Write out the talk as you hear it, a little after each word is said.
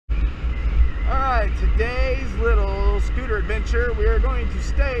Alright, today's little scooter adventure, we are going to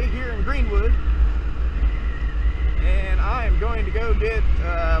stay here in Greenwood. And I am going to go get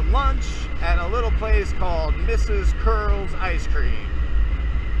lunch at a little place called Mrs. Curl's Ice Cream.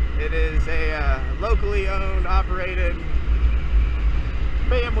 It is a locally owned, operated,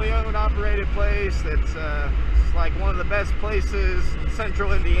 family-owned, operated place that's it's like one of the best places in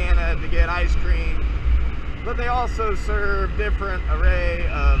central Indiana to get ice cream. But they also serve different array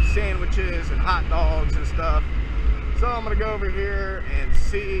of sandwiches and hot dogs and stuff. So I'm gonna go over here and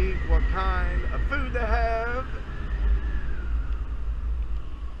see what kind of food they have.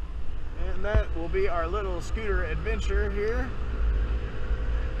 And that will be our little scooter adventure here.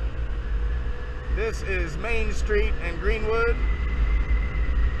 This is Main Street in Greenwood.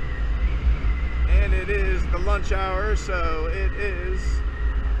 And it is the lunch hour, so it is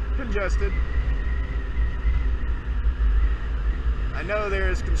congested. I know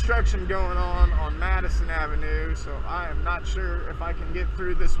there's construction going on Madison Avenue, so I am not sure if I can get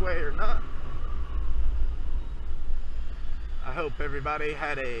through this way or not. I hope everybody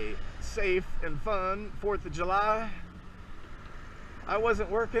had a safe and fun 4th of July. I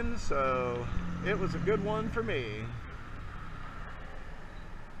wasn't working, so it was a good one for me.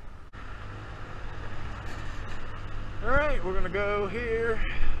 Alright, we're gonna go here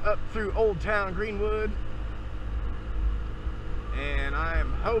up through Old Town Greenwood. And I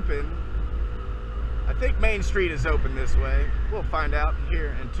am hoping, I think Main Street is open this way. We'll find out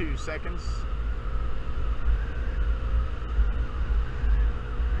here in 2 seconds.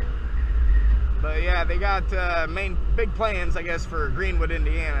 But yeah, they got big plans, I guess, for Greenwood,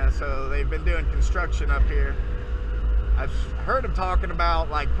 Indiana. So they've been doing construction up here. I've heard them talking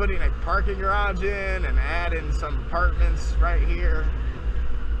about like putting a parking garage in and adding some apartments right here.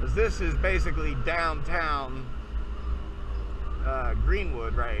 Because this is basically downtown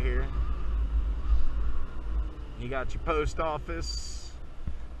Greenwood right here. You got your post office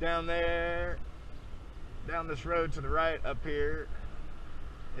down there. Down this road to the right up here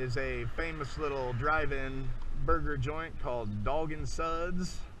is a famous little drive-in burger joint called Dog and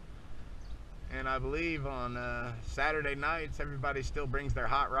Suds. And I believe on Saturday nights everybody still brings their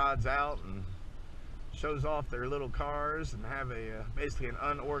hot rods out and shows off their little cars and have a basically an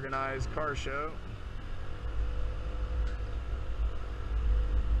unorganized car show.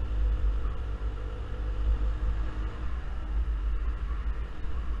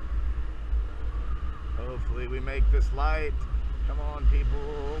 Hopefully we make this light. Come on,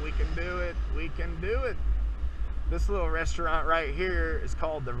 people, we can do it. We can do it. This little restaurant right here is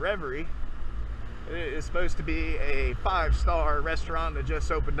called The Reverie. It is supposed to be a 5-star restaurant that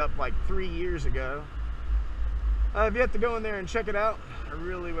just opened up like 3 years ago. I've yet to go in there and check it out. I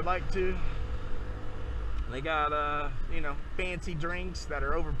really would like to. They got you know, fancy drinks that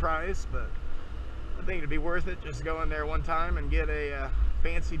are overpriced, but I think it'd be worth it just to go in there one time and get a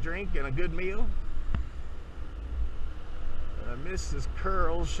fancy drink and a good meal. Mrs.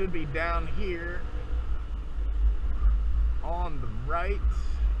 Curl should be down here on the right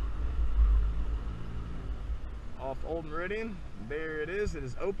off Old Meridian. There it is. It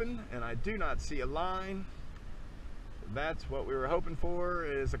is open and I do not see a line. That's what we were hoping for.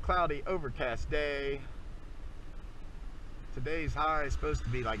 It is a cloudy, overcast day. Today's high is supposed to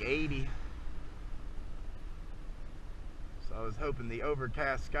be like 80. So I was hoping the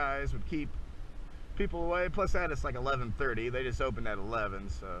overcast skies would keep people away. Plus that it's like 11:30. They just opened at 11,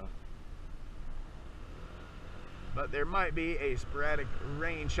 so. But there might be a sporadic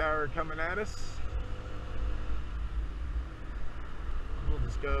rain shower coming at us. We'll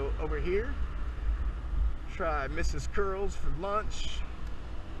just go over here, try Mrs. Curl's for lunch,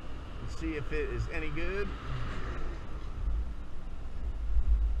 and see if it is any good.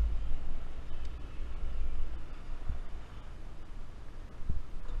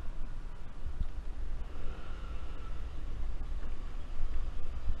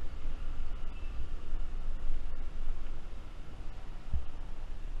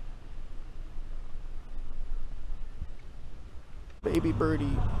 Baby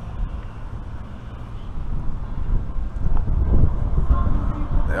birdie.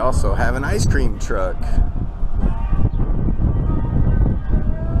 They also have an ice cream truck.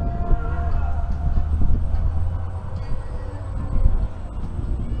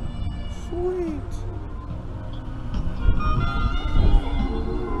 Sweet.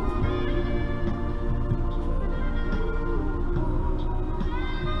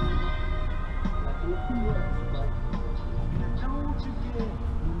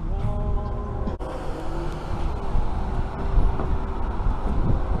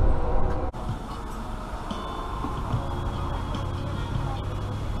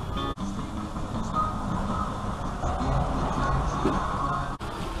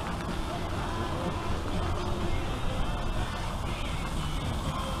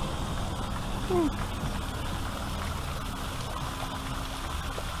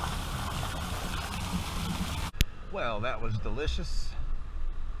 Well, that was delicious.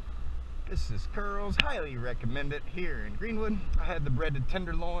 This is Curl's. Highly recommend it here in Greenwood. I had the breaded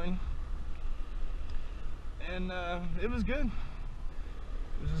tenderloin, and it was good.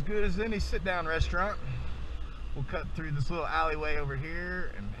 It was as good as any sit-down restaurant. We'll cut through this little alleyway over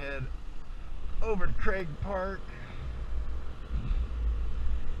here and head over to Craig Park.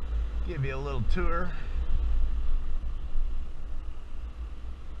 Give you a little tour.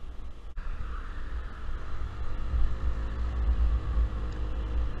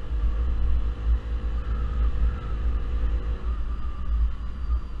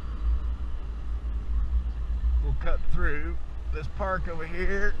 We'll cut through this park over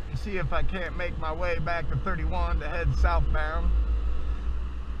here and see if I can't make my way back to 31 to head southbound.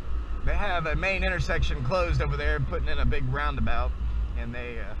 They have a main intersection closed over there, putting in a big roundabout, and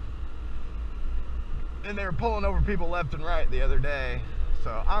they were pulling over people left and right the other day.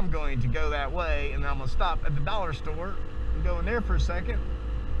 So I'm going to go that way, and then I'm going to stop at the dollar store and go in there for a second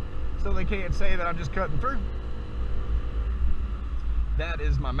so they can't say that I'm just cutting through. That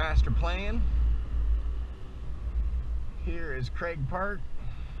is my master plan. Here is Craig Park.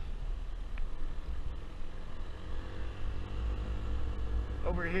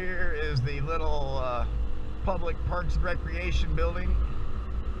 Over here is the little public parks and recreation building.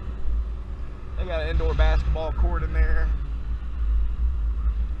 They got an indoor basketball court in there.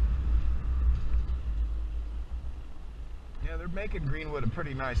 Yeah, they're making Greenwood a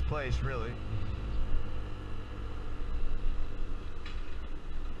pretty nice place, really.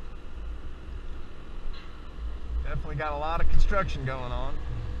 Definitely got a lot of construction going on.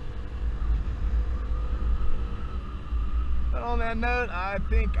 But on that note, I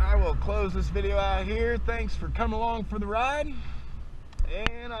think I will close this video out here. Thanks for coming along for the ride,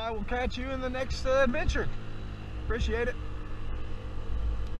 and I will catch you in the next adventure. Appreciate it.